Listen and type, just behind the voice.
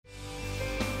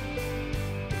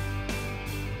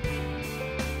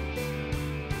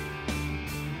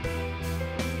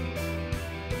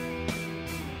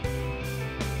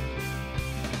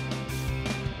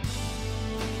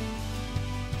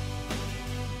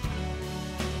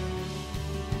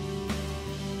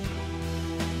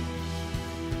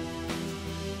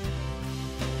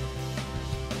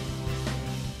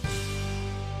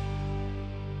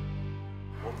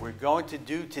going to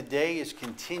do today is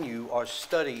continue our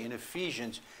study in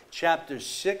Ephesians chapter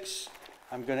 6.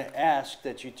 I'm going to ask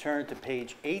that you turn to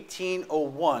page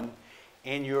 1801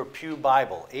 in your Pew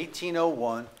Bible.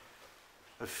 1801,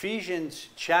 Ephesians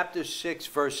chapter 6,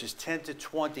 verses 10 to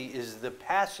 20 is the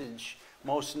passage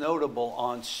most notable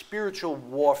on spiritual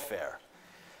warfare.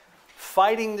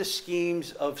 Fighting the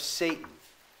schemes of Satan.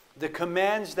 The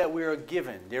commands that we are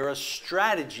given. There are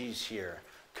strategies here.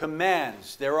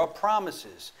 Commands, there are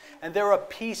promises, and there are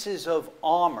pieces of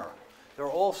armor. There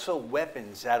are also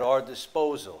weapons at our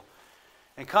disposal.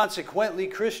 And consequently,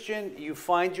 Christian, you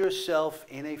find yourself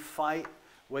in a fight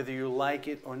whether you like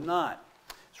it or not.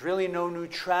 There's really no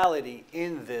neutrality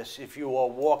in this if you are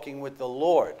walking with the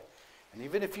Lord. And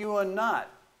even if you are not,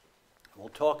 we'll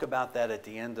talk about that at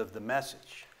the end of the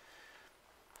message.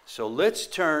 So let's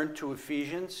turn to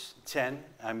Ephesians 10.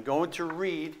 I'm going to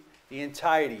read the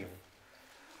entirety.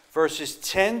 Verses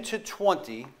 10 to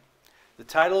 20, the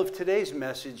title of today's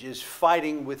message is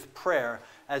Fighting with Prayer,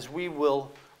 as we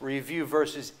will review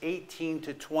verses 18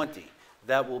 to 20.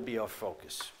 That will be our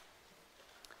focus.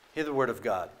 Hear the word of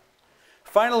God.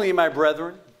 Finally, my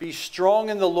brethren, be strong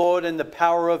in the Lord and the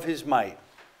power of his might.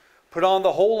 Put on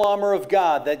the whole armor of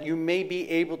God, that you may be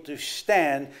able to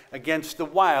stand against the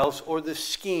wiles or the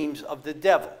schemes of the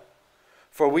devil.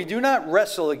 For we do not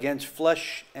wrestle against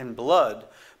flesh and blood,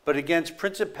 but against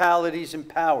principalities and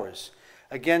powers,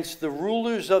 against the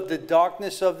rulers of the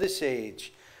darkness of this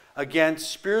age,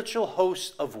 against spiritual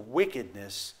hosts of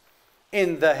wickedness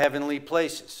in the heavenly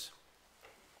places.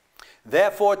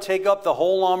 Therefore take up the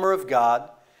whole armor of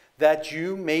God, that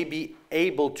you may be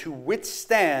able to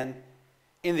withstand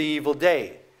in the evil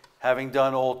day, having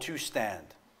done all to stand.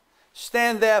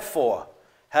 Stand therefore,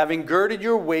 having girded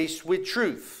your waist with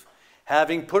truth,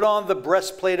 having put on the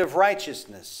breastplate of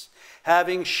righteousness,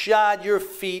 having shod your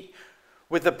feet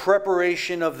with the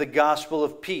preparation of the gospel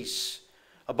of peace,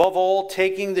 above all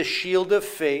taking the shield of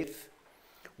faith,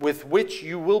 with which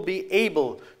you will be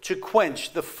able to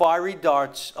quench the fiery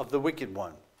darts of the wicked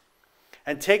one.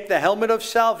 And take the helmet of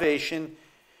salvation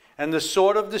and the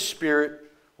sword of the Spirit,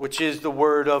 which is the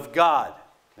word of God.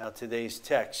 Now today's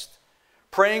text.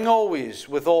 Praying always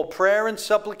with all prayer and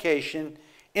supplication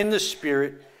in the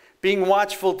Spirit, being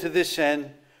watchful to this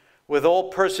end, with all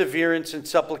perseverance and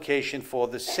supplication for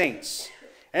the saints,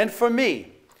 and for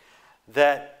me,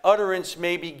 that utterance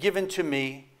may be given to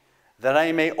me, that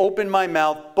I may open my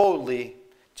mouth boldly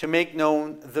to make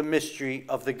known the mystery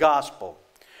of the gospel,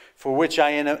 for which I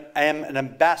am an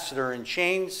ambassador in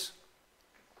chains,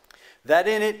 that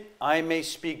in it I may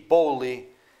speak boldly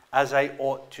as I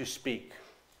ought to speak.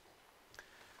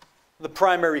 The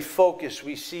primary focus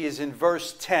we see is in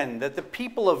verse 10, that the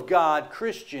people of God,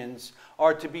 Christians,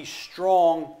 are to be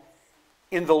strong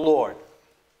in the Lord,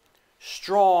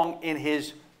 strong in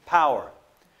his power.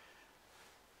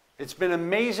 It's been an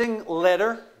amazing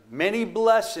letter, many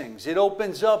blessings. It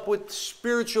opens up with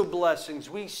spiritual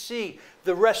blessings. We see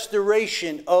the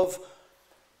restoration of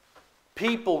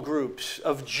people groups,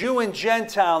 of Jew and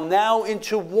Gentile, now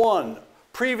into one.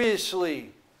 Previously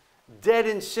dead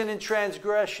in sin and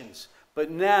transgressions,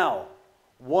 but now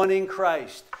one in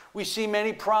Christ. We see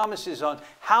many promises on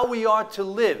how we are to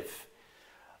live.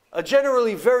 A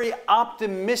generally very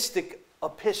optimistic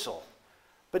epistle.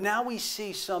 But now we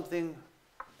see something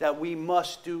that we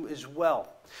must do as well.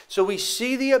 So we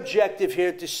see the objective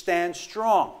here to stand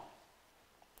strong.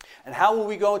 And how are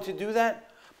we going to do that?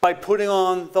 By putting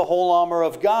on the whole armor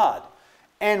of God.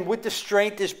 And with the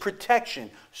strength is protection,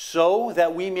 so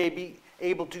that we may be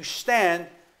able to stand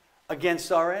against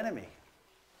our enemy,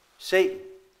 Satan.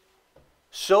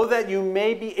 So that you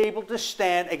may be able to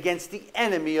stand against the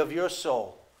enemy of your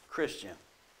soul, Christian.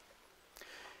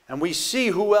 And we see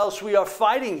who else we are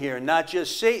fighting here, not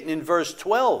just Satan. In verse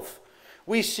 12,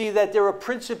 we see that there are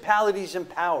principalities and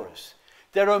powers,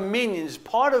 that are minions,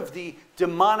 part of the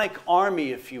demonic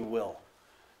army, if you will,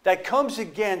 that comes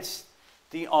against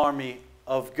the army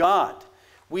of God.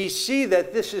 We see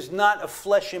that this is not a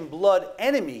flesh and blood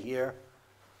enemy here,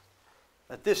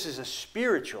 that this is a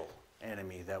spiritual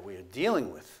enemy that we are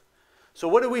dealing with. So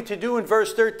what are we to do in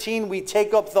verse 13? We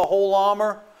take up the whole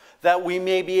armor, that we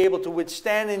may be able to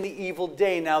withstand in the evil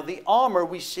day. Now the armor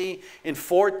we see in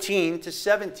 14 to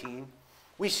 17,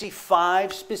 we see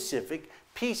 5 specific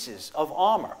pieces of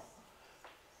armor.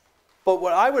 But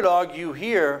what I would argue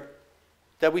here,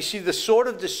 that we see the sword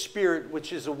of the Spirit,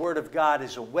 which is the word of God,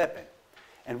 is a weapon.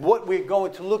 And what we're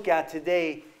going to look at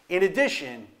today, in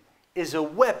addition, is a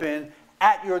weapon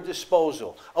at your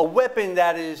disposal. A weapon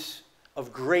that is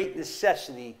of great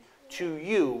necessity to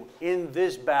you in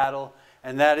this battle,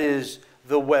 and that is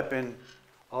the weapon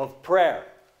of prayer.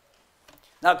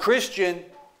 Now, Christian,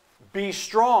 be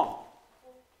strong.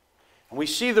 And we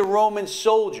see the Roman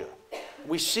soldier.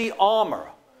 We see armor.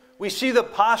 We see the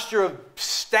posture of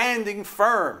standing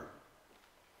firm.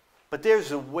 But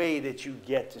there's a way that you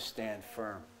get to stand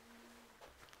firm.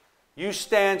 You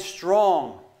stand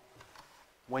strong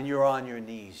when you're on your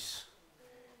knees.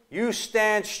 You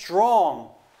stand strong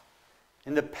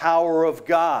in the power of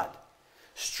God.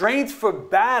 Strength for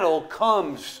battle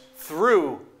comes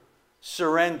through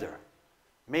surrender.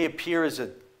 It may appear as a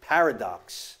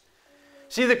paradox.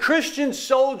 See, the Christian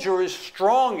soldier is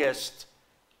strongest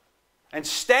and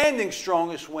standing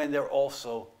strongest when they're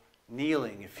also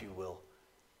kneeling, if you will,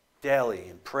 daily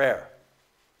in prayer.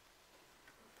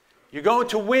 You're going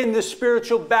to win the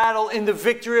spiritual battle in the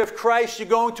victory of Christ. You're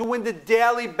going to win the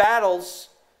daily battles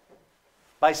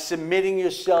by submitting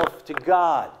yourself to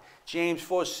God. James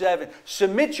 4:7.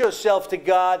 Submit yourself to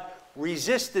God,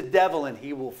 resist the devil, and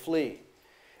he will flee.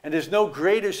 And there's no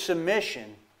greater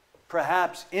submission,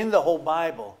 perhaps, in the whole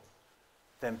Bible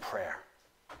than prayer.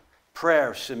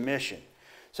 Prayer, submission.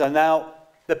 So now,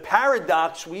 the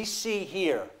paradox we see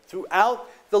here throughout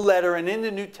the letter and in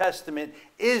the New Testament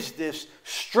is this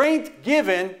strength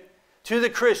given to the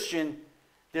Christian.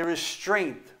 There is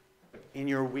strength in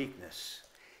your weakness.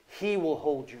 He will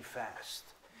hold you fast.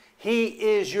 He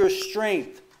is your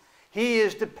strength. He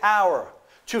is the power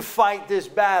to fight this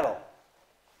battle.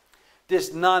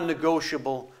 This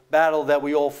non-negotiable battle that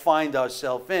we all find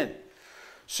ourselves in.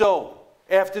 So,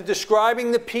 after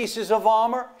describing the pieces of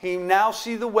armor, he now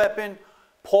sees the weapon.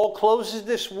 Paul closes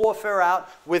this warfare out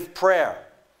with prayer.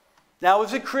 Now,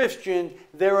 as a Christian,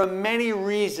 there are many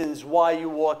reasons why you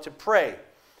ought to pray.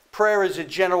 Prayer is a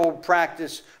general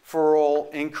practice for all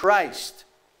in Christ.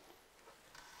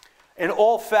 In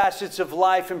all facets of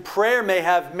life, and prayer may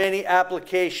have many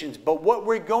applications, but what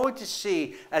we're going to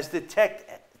see as the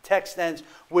text ends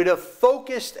with a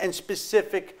focused and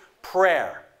specific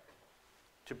prayer.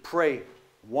 To pray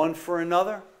one for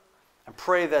another and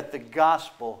pray that the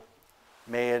gospel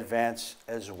may advance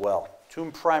as well.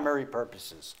 Two primary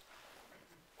purposes.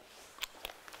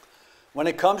 When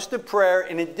it comes to prayer,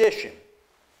 in addition,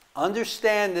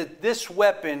 understand that this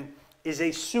weapon is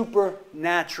a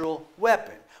supernatural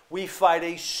weapon. We fight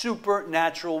a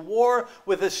supernatural war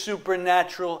with a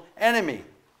supernatural enemy.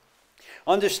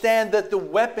 Understand that the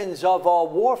weapons of our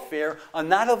warfare are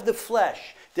not of the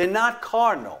flesh. They're not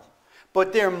carnal,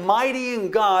 but they're mighty in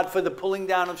God for the pulling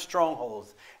down of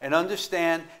strongholds. And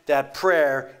understand that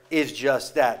prayer is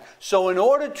just that. So in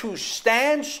order to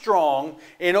stand strong,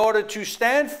 in order to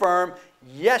stand firm,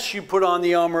 yes, you put on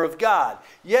the armor of God.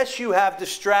 Yes, you have the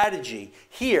strategy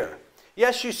here.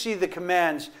 Yes, you see the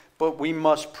commands, but we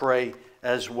must pray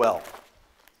as well.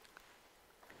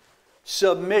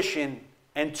 Submission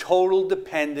and total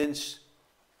dependence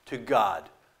to God.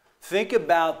 Think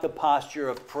about the posture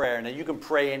of prayer. Now, you can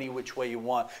pray any which way you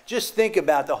want. Just think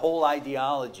about the whole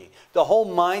ideology, the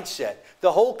whole mindset,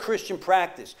 the whole Christian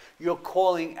practice. You're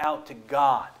calling out to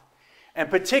God.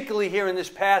 And particularly here in this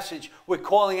passage, we're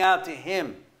calling out to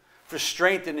Him for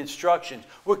strength and instructions.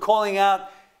 We're calling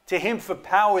out to Him for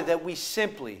power that we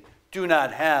simply do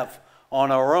not have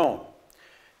on our own.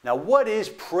 Now, what is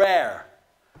prayer?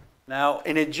 Now,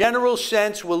 in a general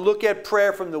sense, we'll look at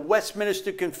prayer from the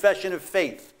Westminster Confession of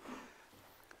Faith.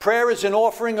 Prayer is an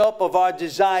offering up of our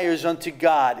desires unto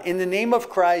God in the name of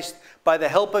Christ by the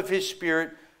help of His Spirit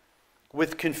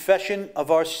with confession of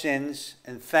our sins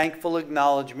and thankful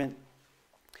acknowledgement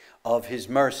of His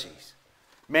mercies.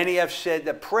 Many have said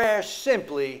that prayer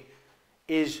simply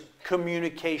is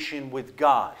communication with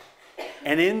God.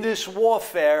 And in this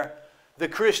warfare, the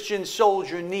Christian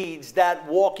soldier needs that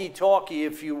walkie-talkie,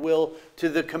 if you will, to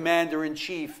the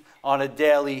commander-in-chief on a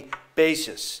daily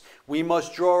basis. We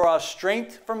must draw our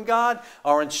strength from God,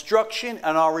 our instruction,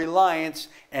 and our reliance,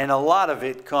 and a lot of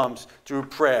it comes through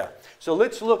prayer. So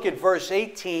let's look at verse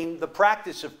 18, the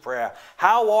practice of prayer.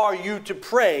 How are you to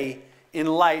pray in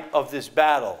light of this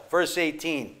battle? Verse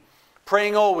 18,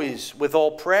 praying always with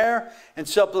all prayer and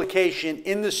supplication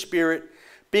in the Spirit,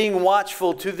 being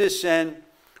watchful to this end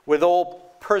with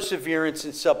all perseverance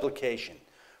and supplication.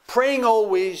 Praying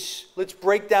always, let's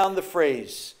break down the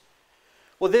phrase.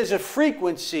 Well, there's a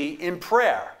frequency in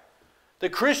prayer. The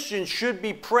Christian should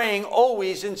be praying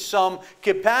always in some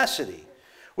capacity,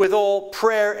 with all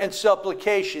prayer and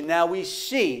supplication. Now we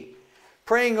see,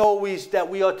 praying always, that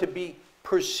we ought to be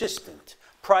persistent,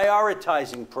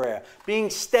 prioritizing prayer,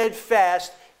 being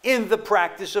steadfast in the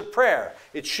practice of prayer.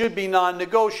 It should be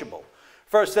non-negotiable.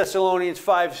 1 Thessalonians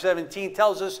 5:17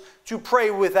 tells us to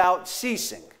pray without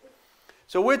ceasing.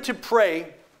 So we're to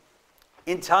pray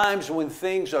in times when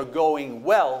things are going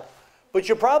well, but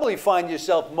you probably find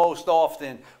yourself most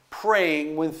often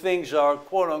praying when things are,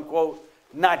 quote unquote,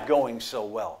 not going so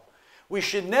well. We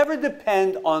should never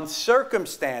depend on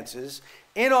circumstances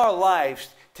in our lives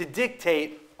to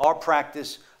dictate our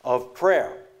practice of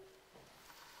prayer.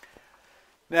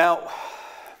 Now,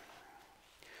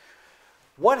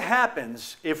 what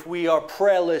happens if we are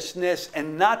prayerlessness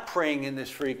and not praying in this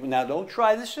frequency? Now, don't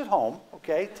try this at home,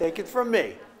 okay? Take it from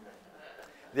me.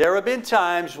 There have been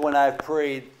times when I've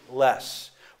prayed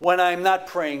less, when I'm not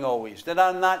praying always, that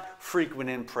I'm not frequent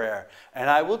in prayer. And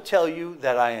I will tell you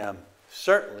that I am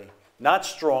certainly not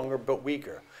stronger, but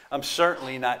weaker. I'm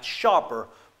certainly not sharper,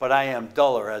 but I am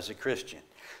duller as a Christian.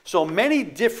 So many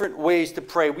different ways to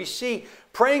pray. We see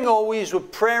praying always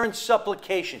with prayer and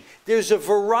supplication. There's a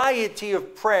variety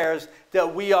of prayers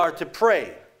that we are to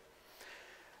pray.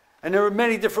 And there are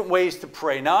many different ways to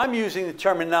pray. Now, I'm using the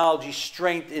terminology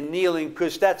strength and kneeling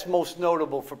because that's most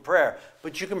notable for prayer.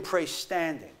 But you can pray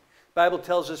standing. The Bible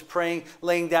tells us praying,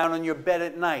 laying down on your bed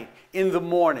at night, in the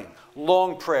morning,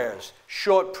 long prayers,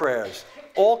 short prayers,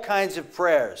 all kinds of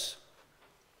prayers.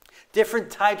 Different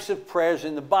types of prayers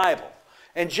in the Bible.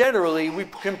 And generally, we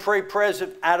can pray prayers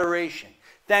of adoration,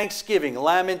 thanksgiving,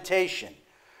 lamentation,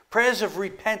 prayers of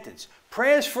repentance,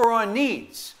 prayers for our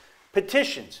needs,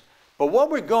 petitions. But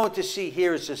what we're going to see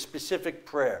here is a specific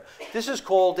prayer. This is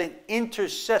called an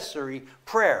intercessory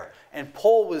prayer. And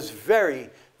Paul was very,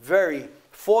 very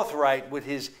forthright with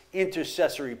his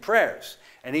intercessory prayers.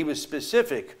 And he was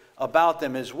specific about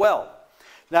them as well.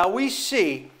 Now we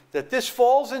see that this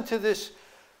falls into this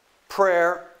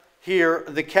prayer here,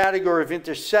 the category of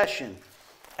intercession.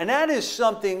 And that is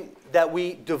something that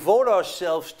we devote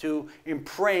ourselves to in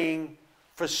praying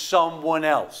for someone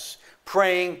else,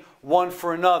 praying one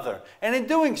for another. And in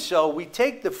doing so, we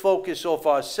take the focus off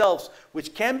ourselves,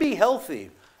 which can be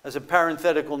healthy, as a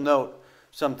parenthetical note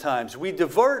sometimes. We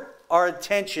divert our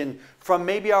attention from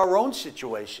maybe our own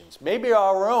situations, maybe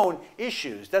our own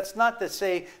issues. That's not to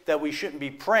say that we shouldn't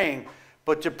be praying,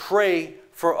 but to pray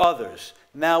for others.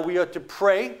 Now we are to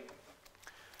pray,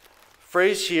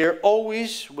 phrase here,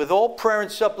 always with all prayer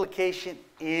and supplication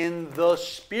in the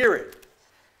Spirit.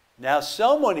 Now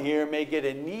someone here may get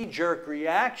a knee-jerk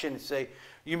reaction and say,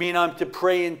 you mean I'm to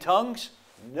pray in tongues?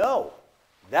 No,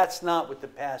 that's not what the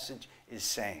passage is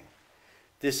saying.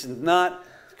 This is not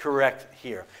correct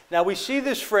here. Now we see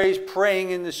this phrase,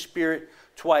 praying in the Spirit,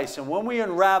 twice. And when we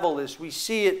unravel this, we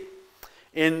see it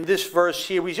in this verse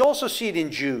here. We also see it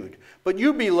in Jude. But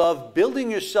you, beloved,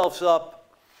 building yourselves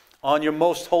up on your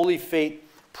most holy faith,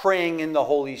 praying in the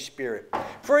Holy Spirit.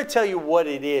 Before I tell you what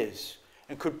it is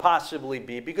and could possibly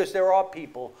be, because there are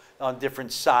people on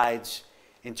different sides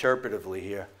interpretively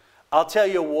here, I'll tell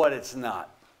you what it's not.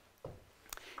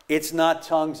 It's not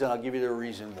tongues, and I'll give you the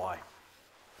reason why.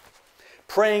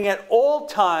 Praying at all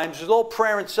times with all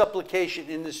prayer and supplication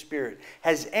in the Spirit.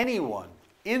 Has anyone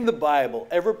in the Bible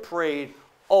ever prayed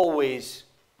always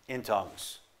in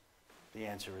tongues? The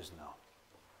answer is no.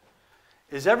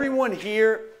 Is everyone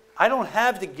here, I don't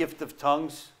have the gift of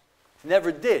tongues,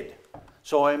 never did.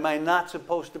 So am I not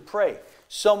supposed to pray?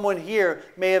 Someone here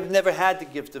may have never had the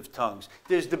gift of tongues.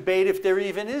 There's debate if there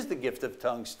even is the gift of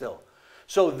tongues still.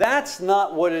 So that's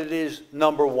not what it is,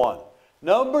 number one.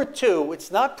 Number two,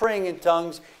 it's not praying in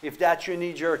tongues if that's your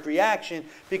knee-jerk reaction,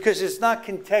 because it's not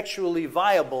contextually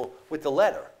viable with the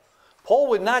letter. Paul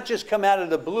would not just come out of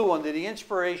the blue under the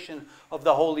inspiration of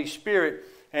the Holy Spirit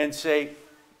and say,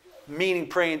 meaning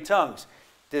pray in tongues.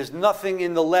 There's nothing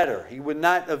in the letter. He would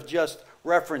not have just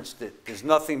referenced it. There's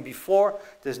nothing before,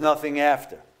 there's nothing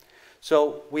after.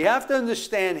 So we have to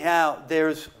understand how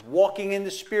there's walking in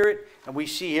the Spirit, and we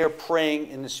see here praying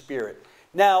in the Spirit.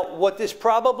 Now, what this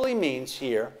probably means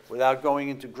here, without going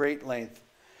into great length,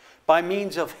 by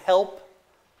means of help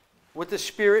with the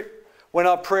Spirit, when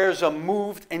our prayers are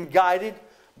moved and guided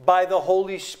by the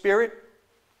Holy Spirit,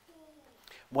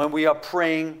 when we are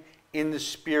praying in the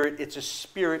Spirit, it's a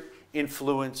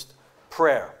Spirit-influenced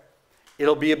prayer.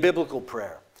 It'll be a biblical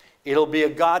prayer. It'll be a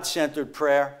God-centered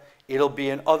prayer. It'll be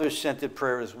an other-centered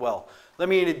prayer as well. Let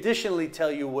me additionally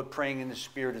tell you what praying in the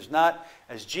Spirit is not.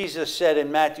 As Jesus said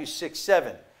in Matthew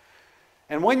 6:7,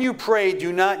 and when you pray,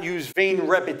 do not use vain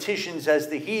repetitions as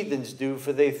the heathens do,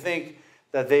 for they think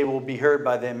that they will be heard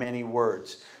by their many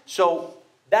words. So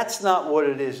that's not what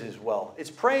it is as well. It's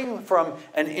praying from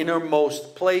an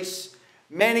innermost place.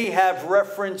 Many have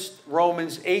referenced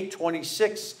Romans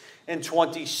 8:26 and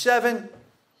 27.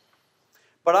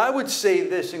 But I would say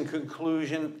this in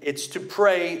conclusion, it's to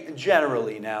pray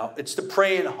generally now. It's to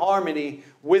pray in harmony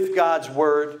with God's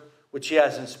word, which he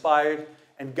has inspired.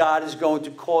 And God is going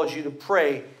to cause you to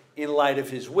pray in light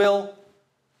of his will.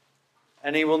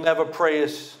 And he will never pray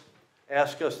us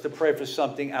ask us to pray for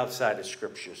something outside of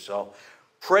Scripture. So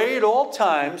pray at all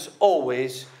times,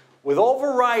 always, with all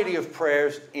variety of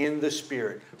prayers in the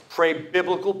Spirit. Pray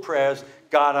biblical prayers,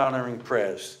 God-honoring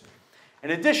prayers.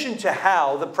 In addition to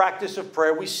how, the practice of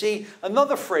prayer, we see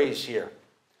another phrase here.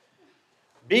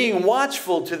 Being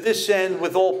watchful to this end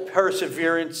with all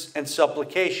perseverance and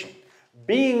supplication.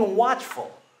 Being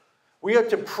watchful. We are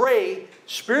to pray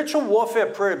spiritual warfare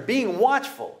prayer, being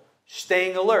watchful,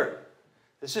 staying alert.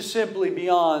 This is simply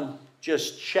beyond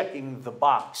just checking the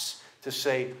box to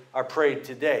say, I prayed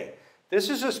today. This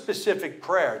is a specific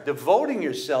prayer, devoting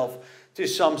yourself to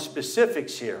some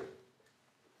specifics here.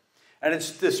 And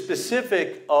it's the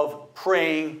specific of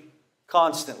praying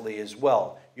constantly as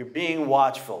well. You're being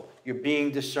watchful. You're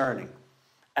being discerning.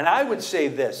 And I would say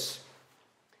this.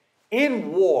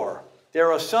 In war,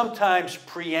 there are sometimes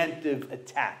preemptive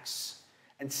attacks.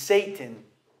 And Satan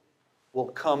will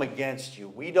come against you.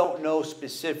 We don't know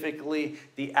specifically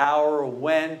the hour or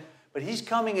when, but he's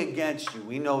coming against you.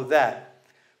 We know that.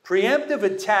 Preemptive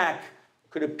attack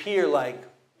could appear like,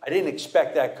 I didn't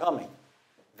expect that coming.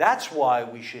 That's why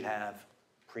we should have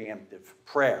preemptive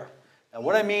prayer. Now,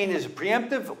 what I mean is a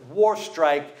preemptive war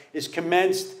strike is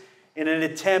commenced in an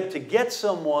attempt to get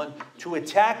someone to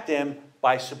attack them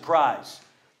by surprise.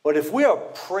 But if we are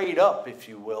prayed up, if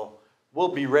you will, we'll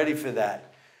be ready for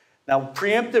that. Now,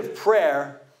 preemptive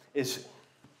prayer is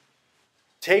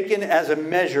taken as a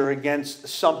measure against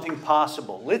something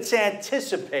possible. Let's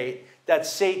anticipate that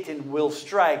Satan will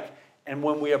strike, and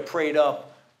when we are prayed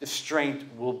up, the strength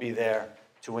will be there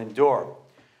to endure.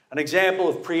 An example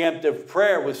of preemptive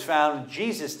prayer was found in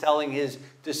Jesus telling his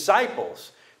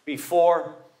disciples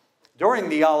during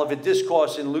the Olivet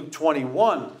Discourse in Luke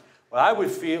 21. What I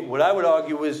would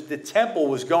argue is the temple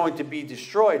was going to be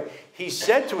destroyed. He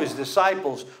said to his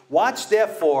disciples, "Watch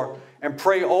therefore and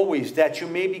pray always, that you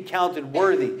may be counted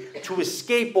worthy to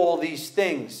escape all these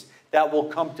things that will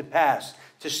come to pass,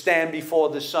 to stand before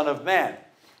the Son of Man."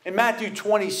 In Matthew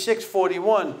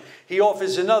 26:41, he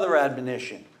offers another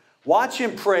admonition. Watch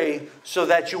and pray so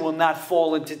that you will not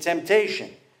fall into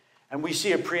temptation. And we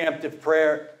see a preemptive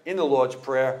prayer in the Lord's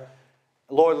Prayer.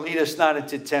 Lord, lead us not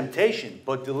into temptation,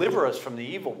 but deliver us from the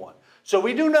evil one. So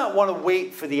we do not want to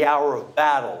wait for the hour of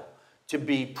battle to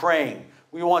be praying.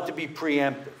 We want to be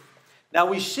preemptive. Now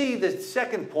we see the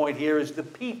second point here is the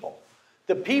people.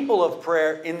 The people of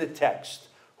prayer in the text.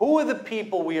 Who are the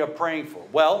people we are praying for?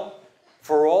 Well,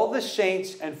 for all the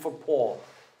saints and for Paul.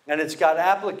 And it's got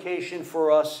application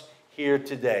for us here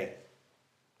today.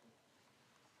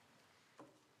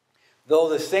 Though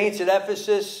the saints at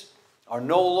Ephesus are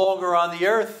no longer on the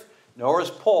earth, nor is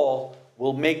Paul,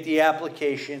 will make the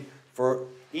application for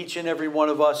each and every one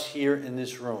of us here in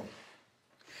this room.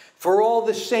 For all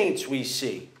the saints we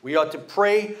see, we ought to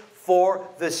pray for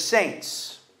the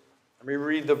saints. Let me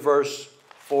read the verse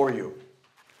for you.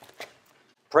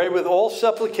 Pray with all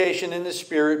supplication in the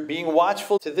Spirit, being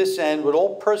watchful to this end with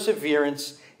all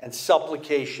perseverance and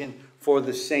supplication for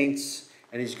the saints.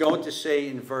 And he's going to say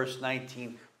in verse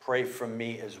 19, pray for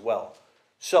me as well.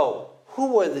 So,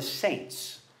 who are the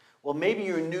saints? Well, maybe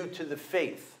you're new to the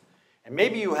faith. And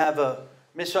maybe you have a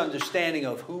misunderstanding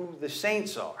of who the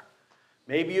saints are.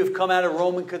 Maybe you've come out of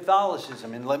Roman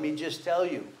Catholicism. And let me just tell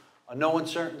you, on no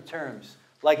uncertain terms,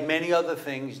 like many other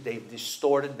things, they've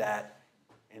distorted that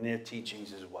in their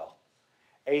teachings as well.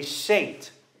 A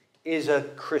saint is a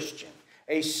Christian.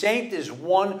 A saint is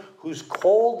one who's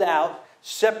called out,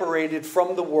 separated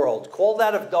from the world, called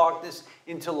out of darkness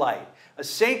into light. A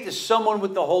saint is someone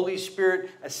with the Holy Spirit.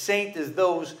 A saint is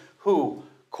those who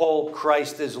call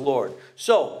Christ as Lord.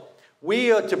 So,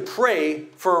 we are to pray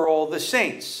for all the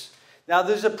saints. Now,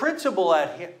 there's a principle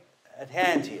at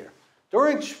hand here.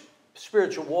 During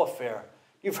spiritual warfare,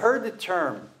 you've heard the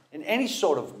term, in any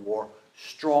sort of war,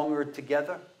 stronger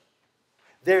together.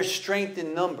 There's strength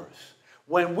in numbers.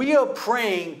 When we are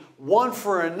praying one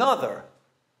for another,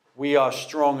 we are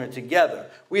stronger together.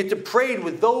 We have to pray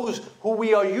with those who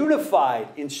we are unified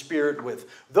in spirit with,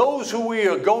 those who we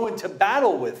are going to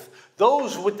battle with,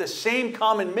 those with the same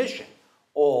common mission,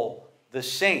 all the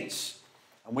saints.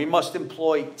 And we must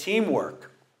employ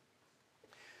teamwork.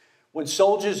 When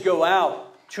soldiers go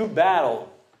out to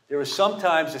battle, there is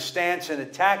sometimes a stance and a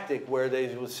tactic where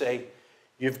they will say,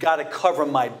 you've got to cover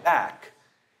my back.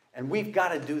 And we've got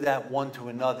to do that one to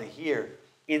another here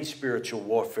in spiritual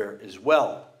warfare as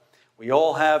well. We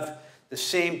all have the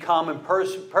same common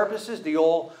purposes, the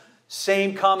all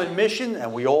same common mission,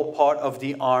 and we all part of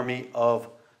the army of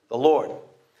the Lord.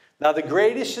 Now, the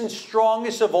greatest and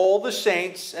strongest of all the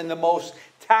saints and the most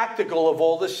tactical of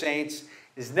all the saints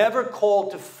is never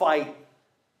called to fight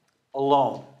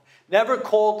alone. Never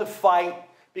called to fight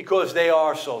because they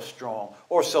are so strong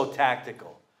or so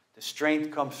tactical. The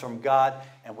strength comes from God,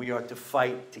 and we are to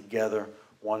fight together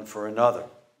one for another.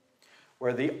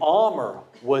 Where the armor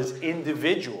was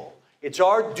individual, it's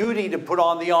our duty to put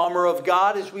on the armor of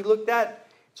God, as we looked at.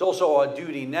 It's also our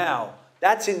duty now,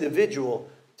 that's individual,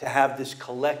 to have this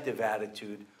collective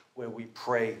attitude where we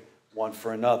pray one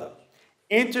for another.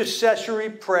 Intercessory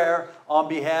prayer on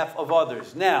behalf of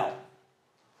others. Now,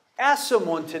 ask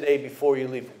someone today before you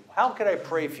leave, how can I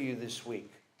pray for you this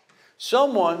week?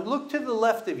 Someone, look to the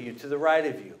left of you, to the right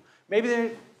of you.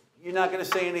 Maybe you're not going to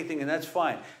say anything, and that's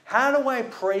fine. How do I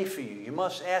pray for you? You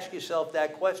must ask yourself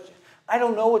that question. I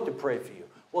don't know what to pray for you.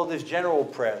 Well, there's general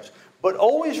prayers. But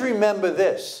always remember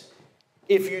this.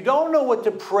 If you don't know what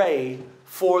to pray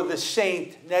for the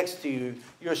saint next to you,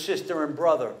 your sister and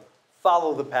brother,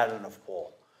 follow the pattern of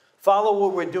Paul. Follow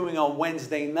what we're doing on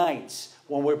Wednesday nights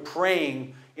when we're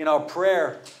praying in our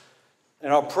prayer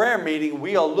meeting.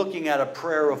 We are looking at a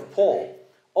prayer of Paul.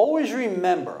 Always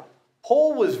remember,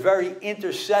 Paul was very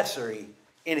intercessory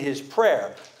in his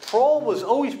prayer. Paul was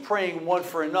always praying one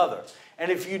for another.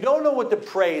 And if you don't know what to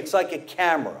pray, it's like a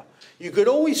camera. You could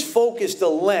always focus the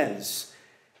lens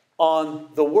on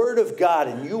the Word of God,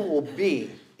 and you will be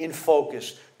in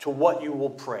focus to what you will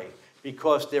pray,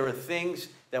 because there are things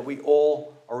that we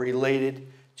all are related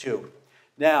to.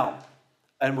 Now,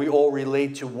 and we all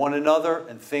relate to one another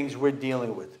and things we're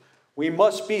dealing with. We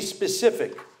must be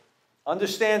specific.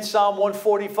 Understand Psalm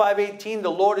 145:18, the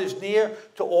Lord is near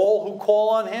to all who call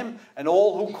on him, and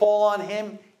all who call on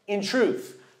him in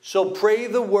truth. So pray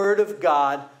the word of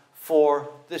God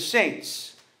for the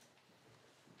saints.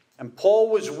 And Paul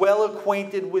was well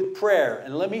acquainted with prayer.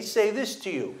 And let me say this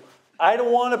to you. I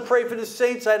don't want to pray for the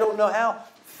saints. I don't know how.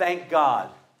 Thank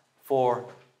God for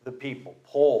the people.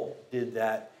 Paul did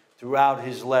that throughout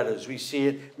his letters. We see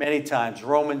it many times.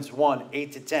 Romans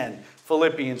 1:8-10.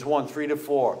 Philippians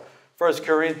 1:3-4. 1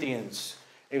 Corinthians.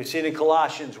 We see it in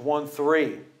Colossians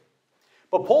 1:3.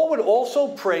 But Paul would also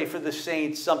pray for the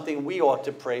saints, something we ought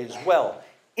to pray as well,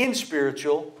 in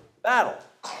spiritual battle.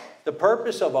 The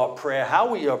purpose of our prayer,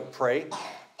 how we pray,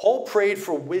 Paul prayed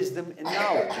for wisdom and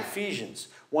knowledge. Ephesians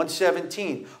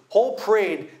 1:17. Paul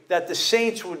prayed that the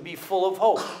saints would be full of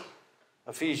hope.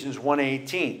 Ephesians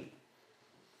 1:18.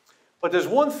 But there's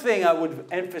one thing I would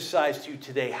emphasize to you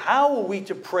today. How are we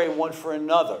to pray one for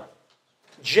another?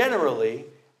 Generally,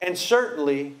 and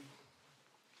certainly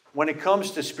when it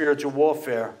comes to spiritual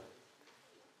warfare,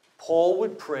 Paul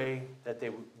would pray that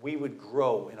we would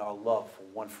grow in our love for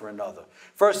one for another.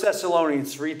 1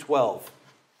 Thessalonians 3:12.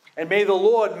 And may the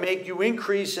Lord make you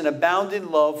increase and abound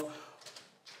in love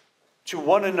to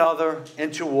one another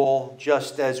and to all,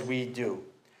 just as we do.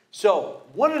 So,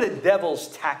 one of the devil's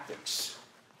tactics,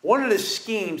 one of the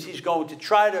schemes he's going to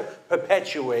try to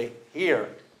perpetuate here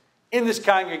in this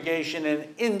congregation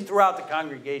and throughout the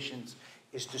congregations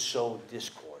is to sow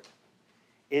discord.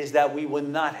 Is that we would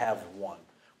not have one.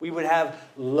 We would have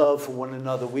love for one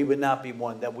another. We would not be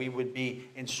one. That we would be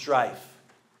in strife.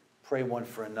 Pray one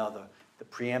for another. The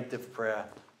preemptive prayer,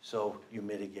 so you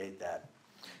mitigate that.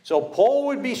 So Paul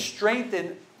would be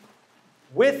strengthened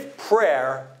with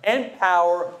prayer and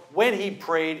power when he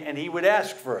prayed, and he would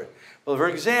ask for it. Well, for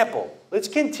example, let's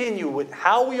continue with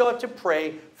how we ought to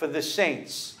pray for the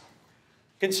saints.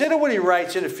 Consider what he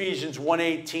writes in Ephesians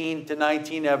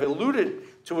 1:18-19. I've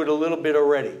alluded to it a little bit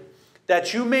already.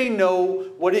 That you may know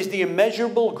what is the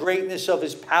immeasurable greatness of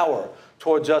his power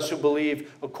towards us who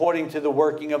believe, according to the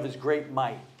working of his great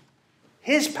might.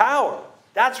 His power,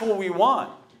 that's what we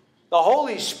want. The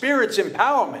Holy Spirit's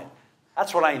empowerment,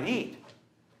 that's what I need.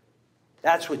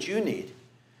 That's what you need.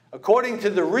 According to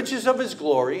the riches of his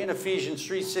glory, in Ephesians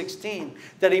 3:16,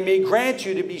 that he may grant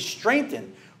you to be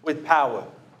strengthened with power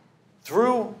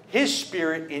through his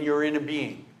Spirit in your inner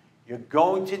being. You're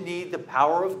going to need the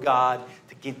power of God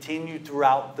to continue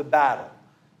throughout the battle.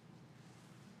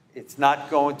 It's not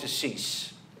going to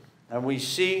cease. And we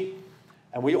see,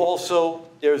 and we also,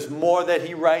 there's more that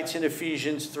he writes in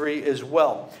Ephesians 3 as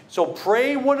well. So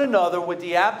pray one another with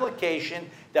the application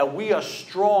that we are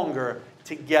stronger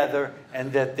together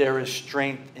and that there is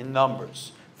strength in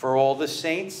numbers. For all the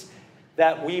saints,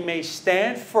 that we may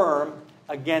stand firm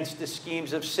against the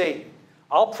schemes of Satan.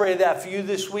 I'll pray that for you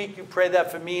this week. You pray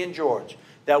that for me and George.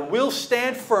 That we'll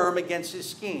stand firm against his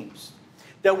schemes.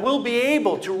 That we'll be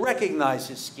able to recognize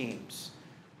his schemes.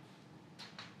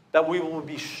 That we will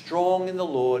be strong in the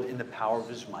Lord in the power of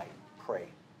his might. Pray.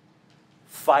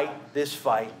 Fight this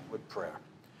fight with prayer.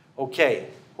 Okay,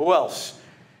 who else?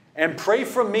 And pray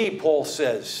for me, Paul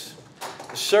says.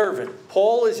 The servant.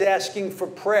 Paul is asking for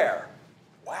prayer.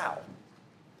 Wow.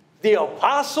 The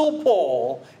Apostle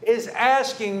Paul is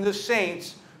asking the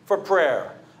saints for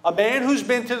prayer. A man who's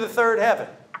been to the third heaven.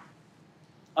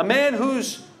 A man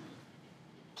who's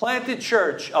planted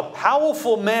church. A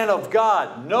powerful man of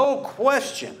God, no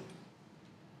question.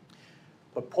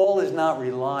 But Paul is not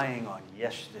relying on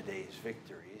yesterday's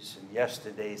victories and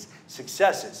yesterday's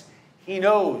successes. He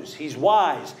knows, he's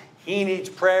wise. He needs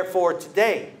prayer for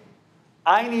today.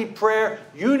 I need prayer.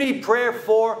 You need prayer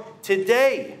for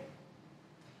today.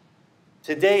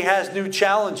 Today has new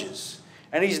challenges.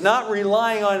 And he's not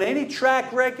relying on any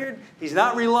track record. He's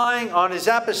not relying on his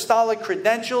apostolic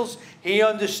credentials. He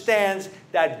understands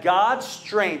that God's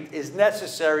strength is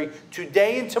necessary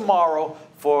today and tomorrow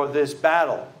for this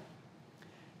battle.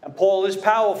 And Paul is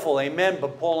powerful, amen,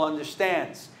 but Paul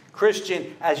understands.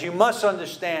 Christian, as you must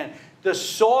understand, the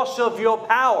source of your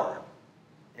power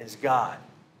is God,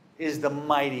 is the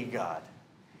mighty God.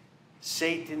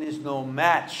 Satan is no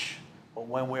match, but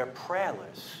when we're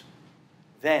prayerless,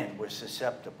 then we're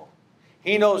susceptible.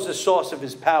 He knows the source of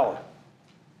his power.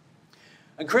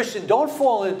 And Christian, don't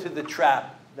fall into the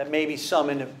trap that maybe some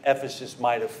in Ephesus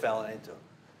might have fallen into.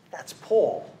 That's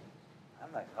Paul.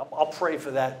 I'll pray for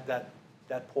that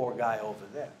poor guy over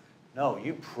there. No,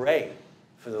 you pray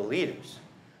for the leaders.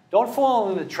 Don't fall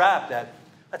into the trap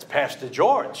that's Pastor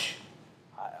George.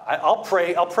 I'll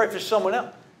pray for someone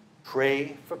else.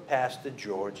 Pray for Pastor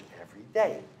George every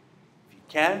day. If you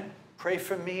can, pray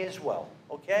for me as well.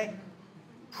 Okay?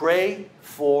 Pray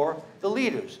for the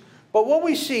leaders. But what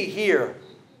we see here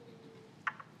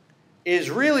is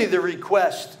really the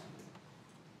request,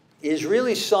 is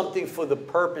really something for the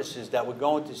purposes that we're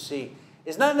going to see.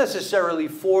 It's not necessarily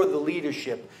for the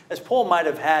leadership, as Paul might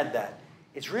have had that.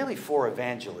 It's really for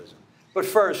evangelism. But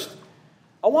first,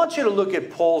 I want you to look at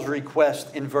Paul's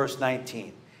request in verse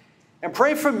 19. And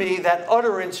pray for me that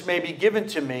utterance may be given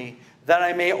to me, that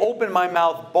I may open my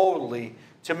mouth boldly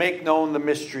to make known the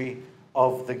mystery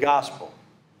of the gospel.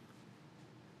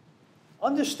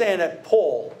 Understand that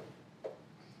Paul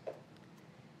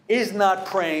is not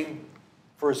praying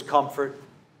for his comfort.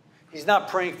 He's not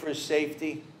praying for his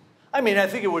safety. I mean, I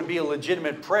think it would be a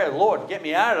legitimate prayer. Lord, get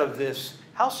me out of this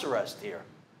house arrest here.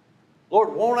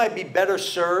 Lord, won't I be better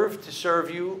served to serve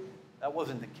you? That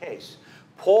wasn't the case.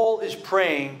 Paul is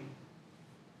praying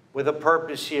with a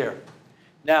purpose here.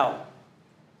 Now,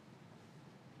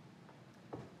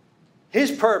 his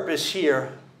purpose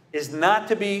here is not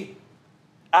to be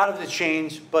out of the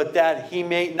chains, but that he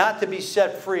may, not to be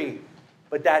set free,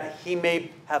 but that he may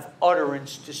have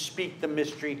utterance to speak the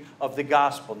mystery of the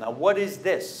gospel. Now, what is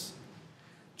this?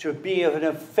 To be an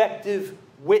effective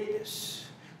witness,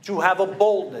 to have a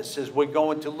boldness, as we're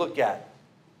going to look at.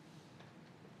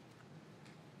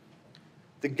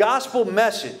 The gospel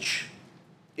message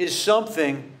is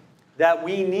something that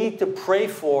we need to pray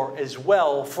for as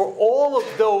well, for all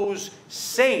of those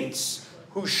saints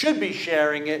who should be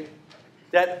sharing it,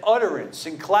 that utterance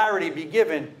and clarity be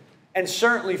given, and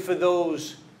certainly for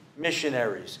those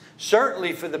missionaries,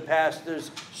 certainly for the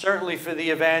pastors, certainly for the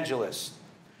evangelists.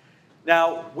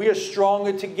 Now, we are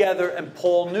stronger together, and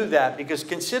Paul knew that, because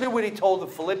consider what he told the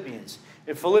Philippians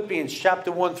in Philippians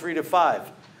chapter 1, 3-5.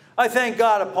 I thank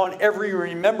God upon every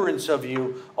remembrance of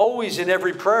you, always in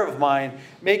every prayer of mine,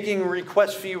 making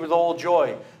requests for you with all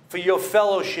joy, for your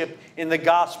fellowship in the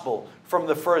gospel from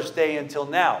the first day until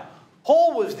now.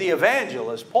 Paul was the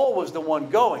evangelist. Paul was the one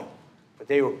going, but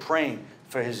they were praying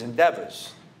for his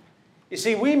endeavors. You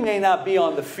see, we may not be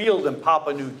on the field in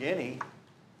Papua New Guinea,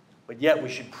 but yet we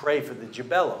should pray for the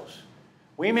Jebellos.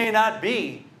 We may not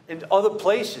be in other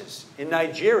places in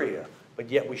Nigeria, but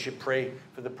yet we should pray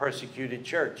for the persecuted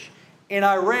church. In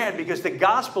Iran, because the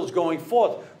gospel is going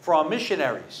forth for our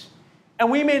missionaries.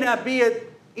 And we may not be at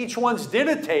each one's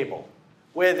dinner table,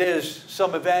 where there's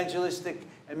some evangelistic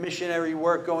and missionary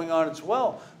work going on as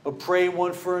well, but pray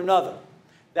one for another,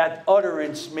 that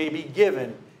utterance may be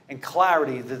given and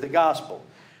clarity to the gospel.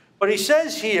 But he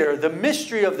says here, the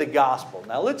mystery of the gospel.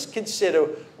 Now let's consider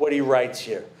what he writes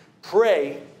here.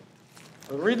 Pray,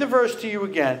 I'll read the verse to you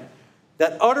again,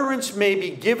 that utterance may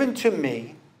be given to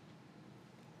me,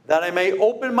 that I may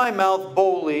open my mouth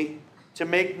boldly to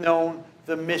make known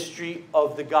the mystery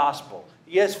of the gospel.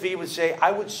 The ESV would say,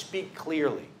 I would speak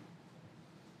clearly.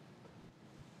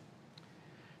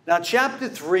 Now, chapter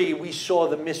 3, we saw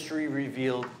the mystery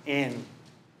revealed in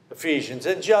Ephesians.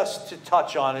 And just to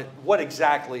touch on it, what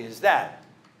exactly is that?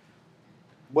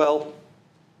 Well,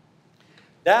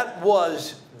 that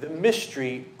was the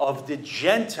mystery of the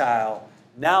Gentile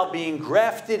now being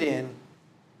grafted in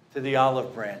to the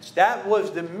olive branch. That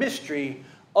was the mystery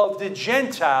of the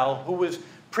Gentile who was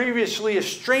previously a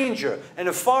stranger and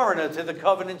a foreigner to the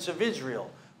covenants of Israel,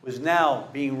 was now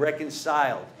being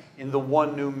reconciled in the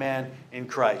one new man in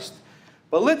Christ.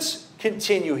 But let's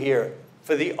continue here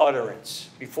for the utterance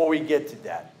before we get to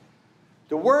that.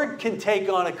 The word can take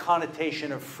on a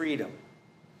connotation of freedom.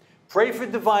 Pray for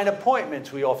divine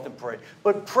appointments, we often pray.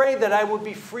 But pray that I would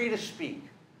be free to speak.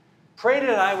 Pray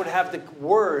that I would have the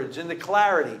words and the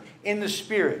clarity in the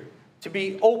Spirit to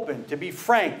be open, to be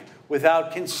frank,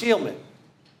 without concealment.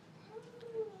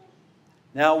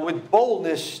 Now, with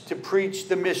boldness to preach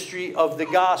the mystery of the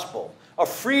gospel. A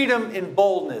freedom in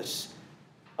boldness.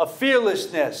 A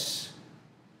fearlessness.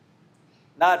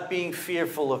 Not being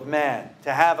fearful of man.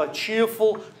 To have a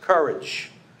cheerful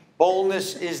courage.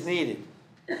 Boldness is needed.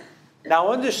 Now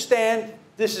understand,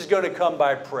 this is going to come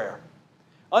by prayer.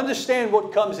 Understand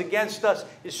what comes against us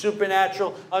is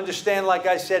supernatural. Understand, like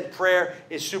I said, prayer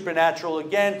is supernatural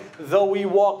again. Though we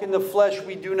walk in the flesh,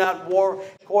 we do not war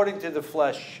according to the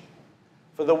flesh.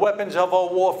 For the weapons of our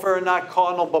warfare are not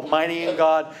carnal, but mighty in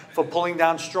God for pulling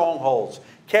down strongholds,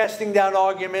 casting down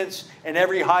arguments and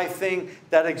every high thing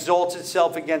that exalts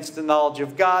itself against the knowledge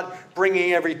of God,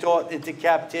 bringing every thought into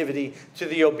captivity to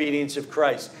the obedience of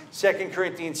Christ. 2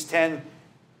 Corinthians 10,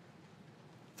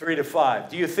 3-5.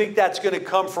 Do you think that's going to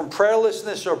come from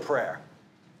prayerlessness or prayer?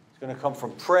 It's going to come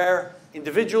from prayer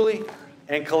individually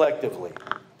and collectively.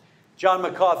 John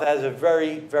MacArthur has a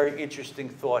very, very interesting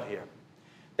thought here.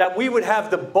 That we would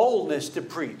have the boldness to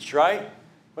preach, right?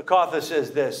 MacArthur says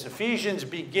this, Ephesians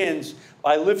begins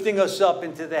by lifting us up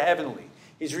into the heavenly.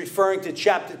 He's referring to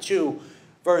chapter 2,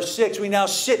 verse 6. We now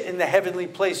sit in the heavenly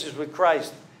places with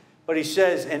Christ. But he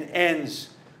says, and ends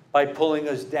by pulling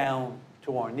us down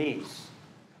to our knees.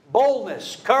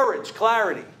 Boldness, courage,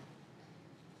 clarity.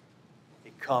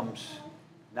 It comes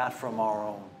not from our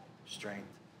own strength,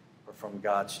 but from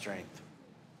God's strength.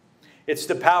 It's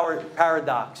the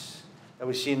paradox that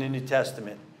we see in the New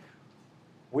Testament.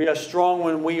 We are strong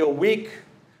when we are weak.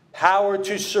 Power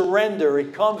to surrender.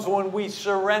 It comes when we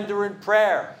surrender in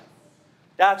prayer.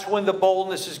 That's when the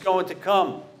boldness is going to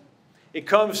come. It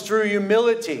comes through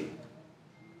humility.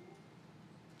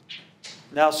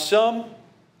 Now some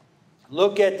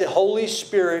look at the Holy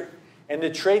Spirit and the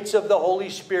traits of the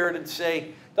Holy Spirit and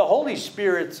say, the Holy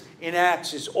Spirit in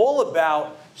Acts is all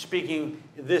about speaking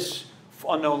this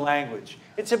unknown language.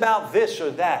 It's about this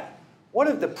or that. One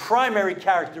of the primary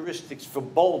characteristics for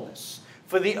boldness,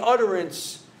 for the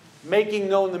utterance, making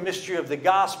known the mystery of the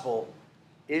gospel,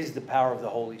 is the power of the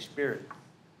Holy Spirit.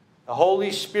 The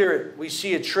Holy Spirit, we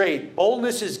see a trait.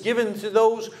 Boldness is given to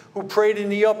those who prayed in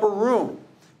the upper room.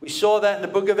 We saw that in the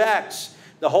book of Acts.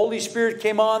 The Holy Spirit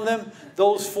came on them.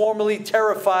 Those formerly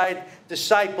terrified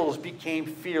disciples became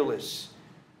fearless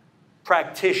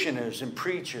practitioners and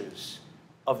preachers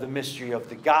of the mystery of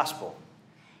the gospel.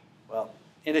 Well,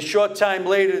 in a short time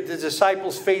later, the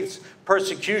disciples faced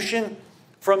persecution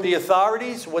from the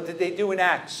authorities. What did they do in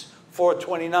Acts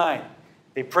 4:29?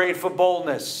 They prayed for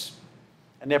boldness,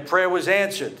 and their prayer was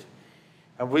answered.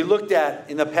 And we looked at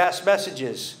in the past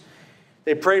messages,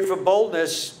 they prayed for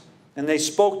boldness, and they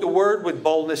spoke the word with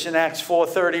boldness in Acts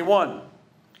 4:31.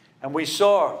 And we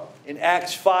saw in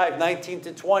Acts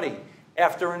 5:19-20,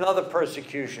 after another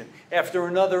persecution, after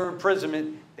another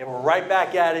imprisonment, they were right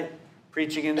back at it,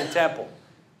 preaching in the temple.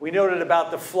 We noted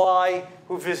about the fly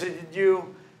who visited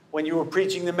you when you were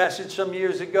preaching the message some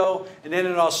years ago. And then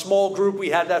in our small group, we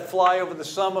had that fly over the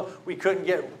summer we couldn't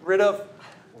get rid of.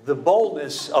 The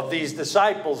boldness of these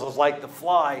disciples was like the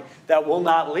fly that will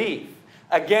not leave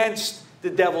against the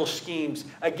devil's schemes,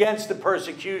 against the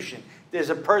persecution.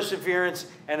 There's a perseverance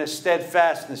and a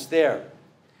steadfastness there.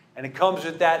 And it comes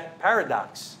with that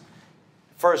paradox.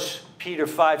 1 Peter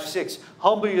 5:6,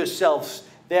 humble yourselves,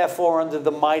 therefore, under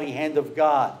the mighty hand of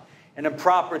God, and in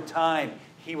proper time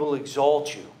he will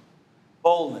exalt you.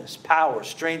 Boldness, power,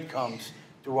 strength comes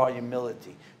through our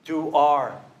humility, through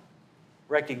our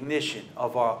recognition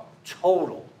of our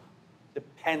total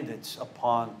dependence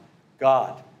upon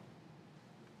God.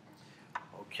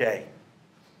 Okay,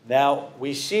 now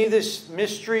we see this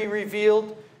mystery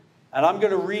revealed, and I'm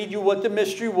going to read you what the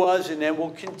mystery was, and then we'll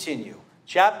continue.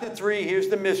 Chapter 3, here's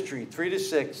the mystery,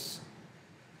 3-6.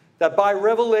 That by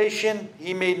revelation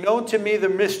he made known to me the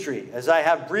mystery, as I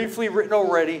have briefly written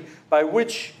already, by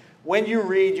which, when you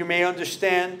read, you may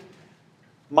understand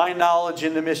my knowledge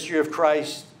in the mystery of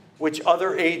Christ, which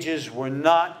other ages were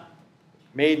not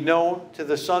made known to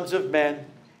the sons of men,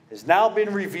 has now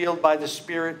been revealed by the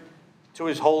Spirit to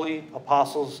his holy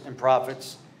apostles and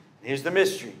prophets. And here's the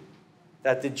mystery,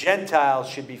 that the Gentiles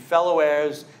should be fellow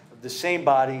heirs of the same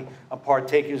body and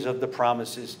partakers of the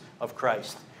promises of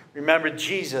Christ. Remember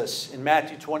Jesus in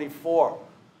Matthew 24,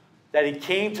 that he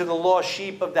came to the lost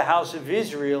sheep of the house of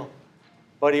Israel,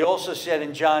 but he also said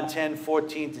in John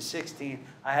 10:14-16,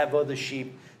 I have other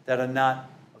sheep that are not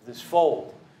of this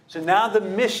fold. So now the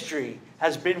mystery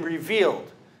has been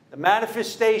revealed. The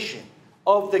manifestation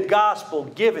of the gospel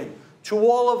given to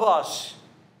all of us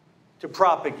to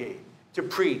propagate, to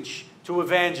preach, to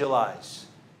evangelize.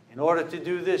 In order to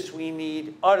do this, we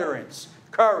need utterance,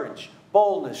 courage,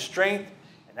 boldness, strength,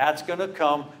 and that's going to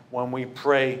come when we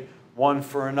pray one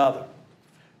for another.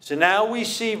 So now we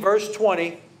see verse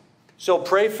 20. So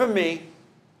pray for me,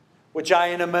 which I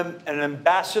am an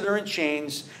ambassador in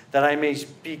chains, that I may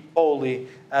speak boldly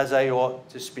as I ought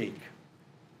to speak.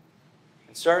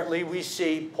 And certainly we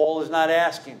see Paul is not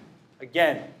asking,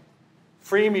 again,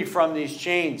 free me from these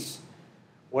chains.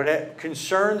 What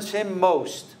concerns him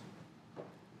most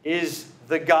is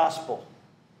the gospel.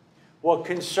 What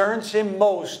concerns him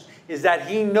most is that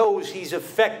he knows he's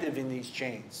effective in these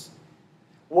chains.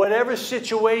 Whatever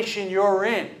situation you're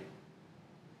in,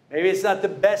 maybe it's not the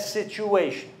best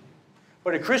situation,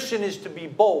 but a Christian is to be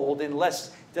bold in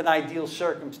less than ideal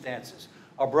circumstances.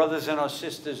 Our brothers and our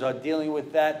sisters are dealing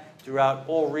with that throughout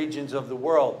all regions of the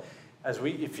world.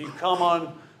 If you come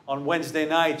on Wednesday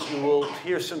nights, you will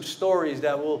hear some stories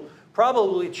that will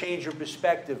probably change your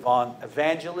perspective on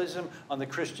evangelism, on the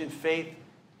Christian faith,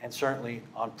 and certainly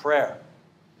on prayer.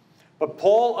 But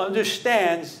Paul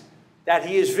understands that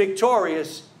he is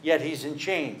victorious, yet he's in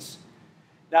chains.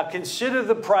 Now consider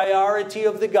the priority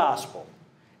of the gospel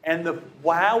and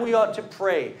how we ought to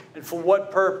pray and for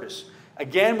what purpose.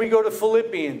 Again, we go to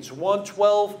Philippians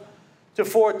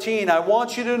 1:12-14. I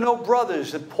want you to know,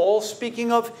 brothers, that Paul,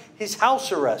 speaking of his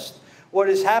house arrest, what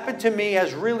has happened to me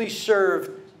has really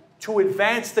served to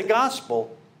advance the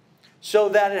gospel so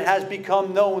that it has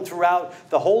become known throughout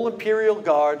the whole imperial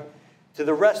guard to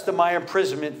the rest of my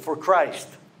imprisonment for Christ.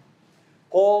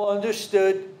 Paul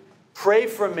understood, pray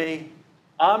for me,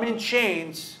 I'm in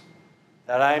chains,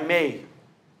 that I may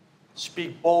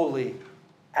speak boldly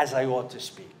as I ought to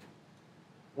speak.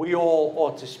 We all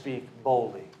ought to speak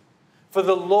boldly. For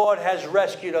the Lord has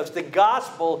rescued us. The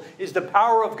gospel is the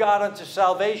power of God unto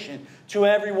salvation to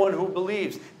everyone who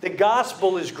believes. The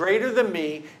gospel is greater than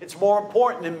me. It's more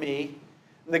important than me.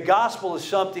 And the gospel is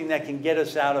something that can get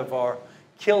us out of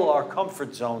kill our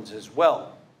comfort zones as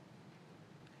well.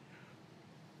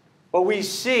 But we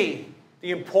see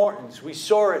the importance. We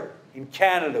saw it in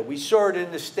Canada. We saw it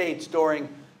in the States during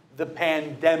the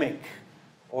pandemic,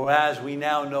 or as we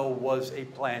now know was a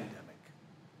plandemic.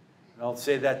 I don't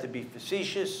say that to be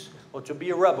facetious or to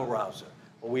be a rebel-rouser,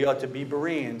 but we ought to be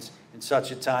Bereans in such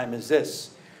a time as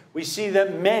this. We see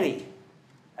that many,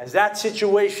 as that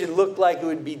situation looked like it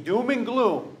would be doom and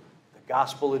gloom, the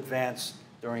gospel advanced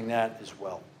during that as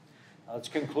well. Now let's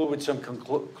conclude with some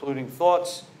concluding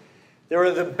thoughts. There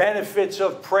are the benefits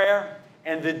of prayer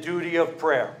and the duty of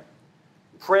prayer.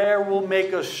 Prayer will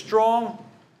make us strong.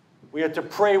 We have to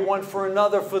pray one for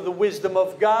another for the wisdom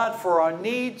of God, for our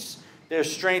needs.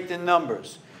 There's strength in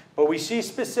numbers. But we see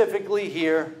specifically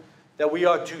here that we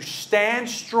are to stand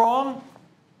strong.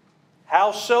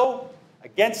 How so?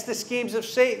 Against the schemes of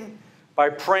Satan? By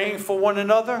praying for one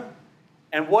another.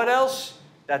 And what else?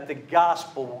 That the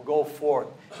gospel will go forth.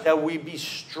 That we be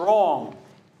strong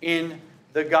in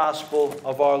the gospel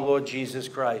of our Lord Jesus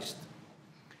Christ.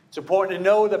 It's important to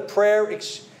know that prayer,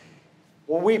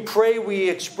 when we pray, we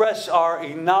express our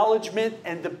acknowledgement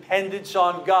and dependence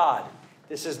on God.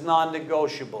 This is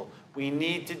non-negotiable. We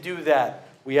need to do that.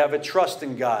 We have a trust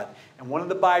in God. And one of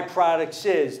the byproducts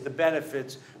is the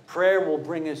benefits. Prayer will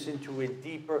bring us into a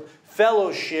deeper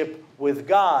fellowship with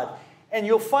God. And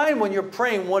you'll find when you're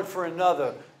praying one for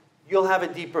another, you'll have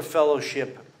a deeper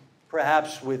fellowship,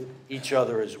 perhaps with each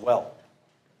other as well.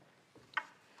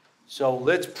 So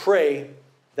let's pray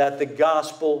that the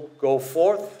gospel go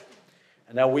forth,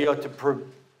 and that we are to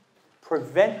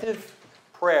preventive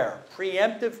prayer,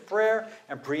 preemptive prayer,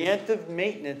 and preemptive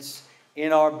maintenance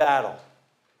in our battle.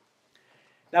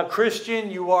 Now,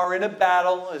 Christian, you are in a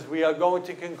battle as we are going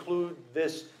to conclude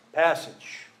this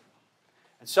passage.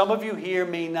 And some of you here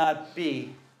may not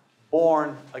be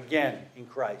born again in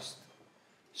Christ.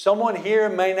 Someone here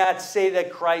may not say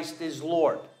that Christ is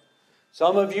Lord.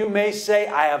 Some of you may say,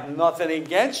 I have nothing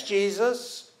against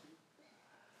Jesus,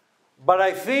 but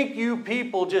I think you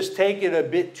people just take it a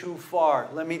bit too far.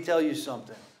 Let me tell you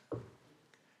something.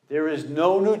 There is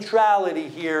no neutrality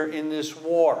here in this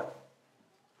war.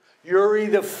 You're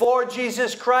either for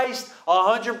Jesus Christ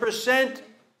 100%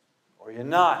 or you're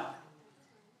not.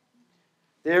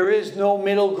 There is no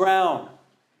middle ground.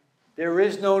 There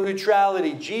is no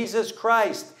neutrality. Jesus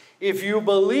Christ, if you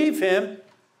believe him,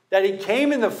 that he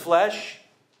came in the flesh,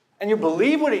 and you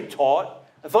believe what he taught,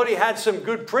 and thought he had some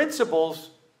good principles,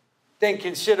 then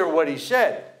consider what he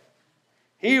said.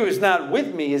 He who is not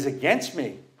with me is against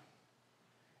me.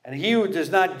 And he who does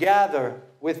not gather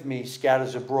with me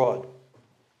scatters abroad.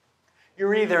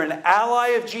 You're either an ally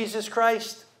of Jesus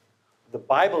Christ, the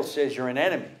Bible says you're an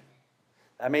enemy.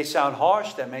 That may sound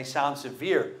harsh, that may sound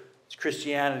severe. It's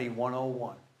Christianity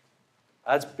 101.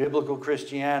 That's biblical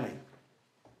Christianity.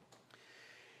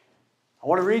 I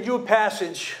want to read you a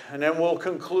passage, and then we'll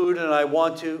conclude, and I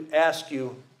want to ask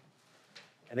you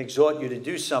and exhort you to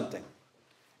do something.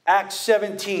 Acts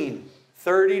 17,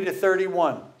 30 to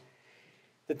 31.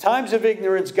 The times of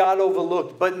ignorance God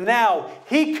overlooked, but now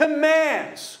he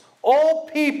commands all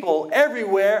people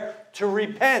everywhere to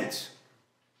repent,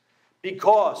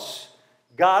 because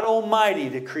God Almighty,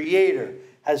 the Creator,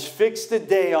 has fixed the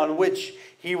day on which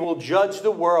he will judge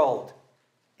the world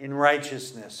in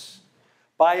righteousness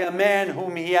by a man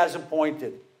whom he has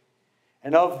appointed.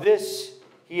 And of this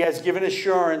he has given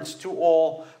assurance to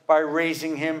all by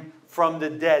raising him from the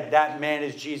dead. That man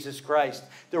is Jesus Christ.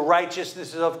 The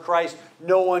righteousness of Christ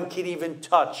no one can even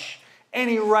touch.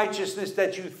 Any righteousness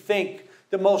that you think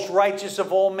the most righteous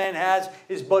of all men has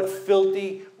is but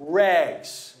filthy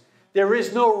rags. There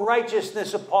is no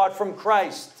righteousness apart from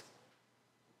Christ.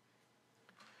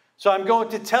 So I'm going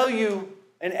to tell you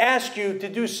and ask you to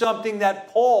do something that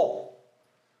Paul,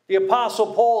 the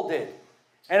Apostle Paul, did.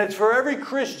 And it's for every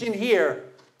Christian here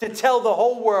to tell the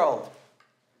whole world.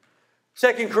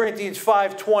 2 Corinthians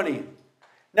 5:20.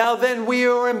 Now then, we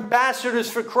are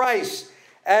ambassadors for Christ,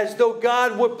 as though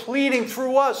God were pleading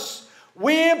through us.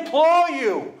 We implore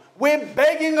you, we're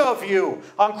begging of you,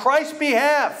 on Christ's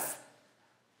behalf,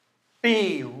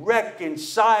 be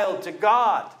reconciled to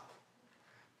God.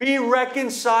 Be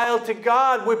reconciled to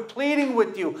God. We're pleading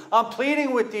with you. I'm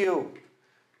pleading with you.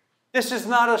 This is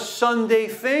not a Sunday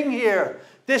thing here.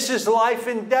 This is life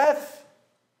and death.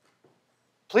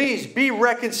 Please be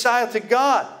reconciled to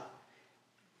God.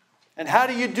 And how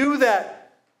do you do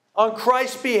that? On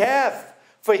Christ's behalf.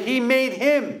 For he made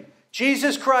him,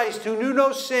 Jesus Christ, who knew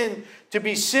no sin, to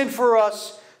be sin for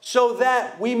us, so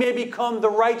that we may become the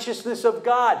righteousness of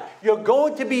God. You're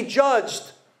going to be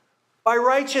judged by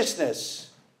righteousness.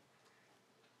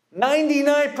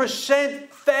 99%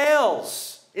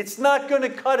 fails. It's not going to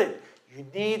cut it. You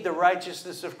need the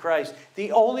righteousness of Christ.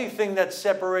 The only thing that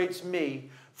separates me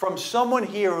from someone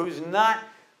here who's not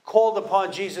called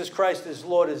upon Jesus Christ as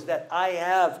Lord is that I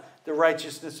have the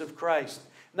righteousness of Christ.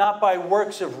 Not by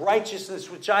works of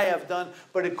righteousness which I have done,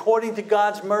 but according to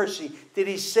God's mercy did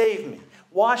he save me.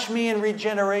 Wash me in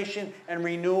regeneration and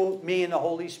renew me in the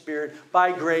Holy Spirit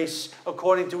by grace,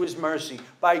 according to his mercy.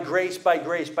 By grace, by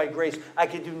grace, by grace. I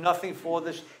could do nothing for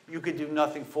this. You could do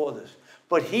nothing for this.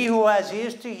 But he who has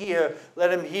ears to hear,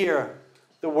 let him hear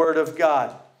the word of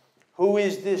God. Who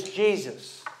is this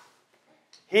Jesus?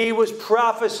 He was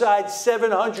prophesied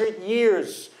 700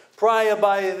 years prior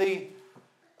by the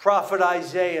prophet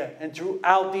Isaiah and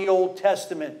throughout the Old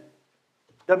Testament.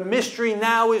 The mystery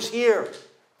now is here.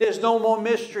 There's no more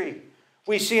mystery.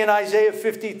 We see in Isaiah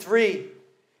 53,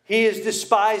 he is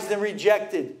despised and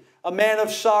rejected, a man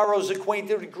of sorrows,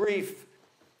 acquainted with grief.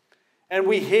 And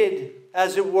we hid,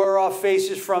 as it were, our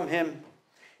faces from him.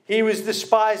 He was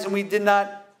despised and we did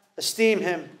not esteem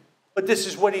him. But this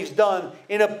is what he's done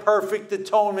in a perfect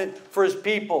atonement for his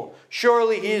people.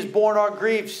 Surely he has borne our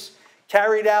griefs,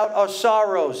 carried out our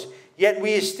sorrows, yet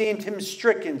we esteemed him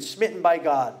stricken, smitten by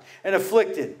God, and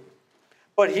afflicted.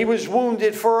 But he was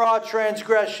wounded for our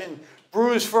transgression,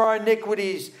 bruised for our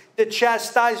iniquities. The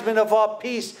chastisement of our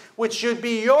peace, which should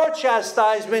be your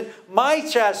chastisement, my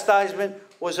chastisement,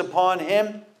 was upon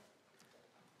him.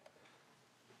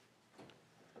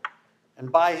 And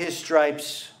by his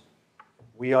stripes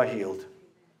we are healed.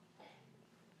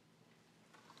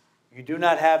 You do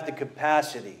not have the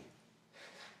capacity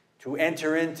to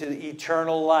enter into the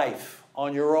eternal life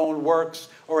on your own works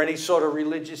or any sort of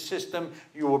religious system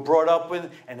you were brought up with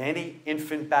and any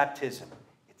infant baptism.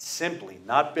 It's simply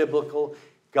not biblical.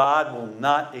 God will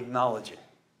not acknowledge it.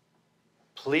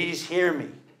 Please hear me.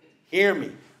 Hear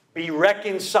me. Be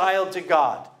reconciled to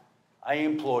God. I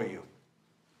implore you.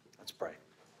 Let's pray.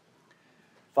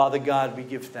 Father God, we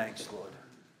give thanks, Lord.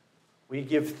 We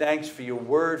give thanks for your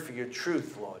word, for your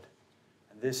truth, Lord.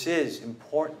 And this is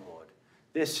important, Lord.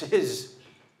 This is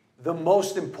the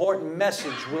most important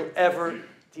message we'll ever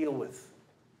deal with,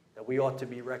 that we ought to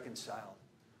be reconciled.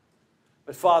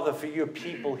 But Father, for your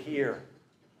people here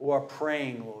who are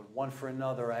praying, Lord, one for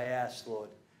another, I ask, Lord,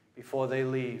 before they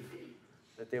leave,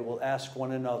 that they will ask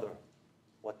one another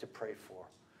what to pray for.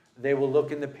 They will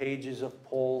look in the pages of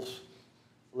Paul's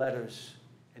letters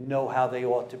and know how they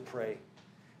ought to pray.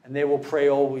 And they will pray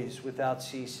always without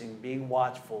ceasing, being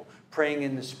watchful, praying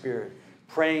in the Spirit,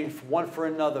 praying one for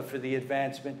another for the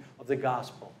advancement of the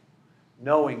gospel.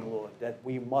 knowing, Lord, that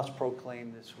we must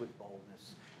proclaim this with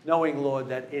boldness, knowing, Lord,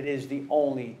 that it is the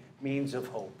only means of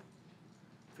hope.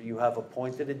 For you have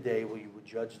appointed a day where you will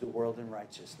judge the world in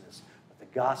righteousness, but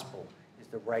the gospel is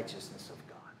the righteousness of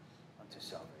God unto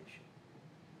salvation.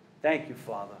 Thank you,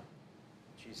 Father.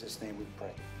 In Jesus' name we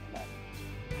pray.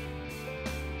 Amen.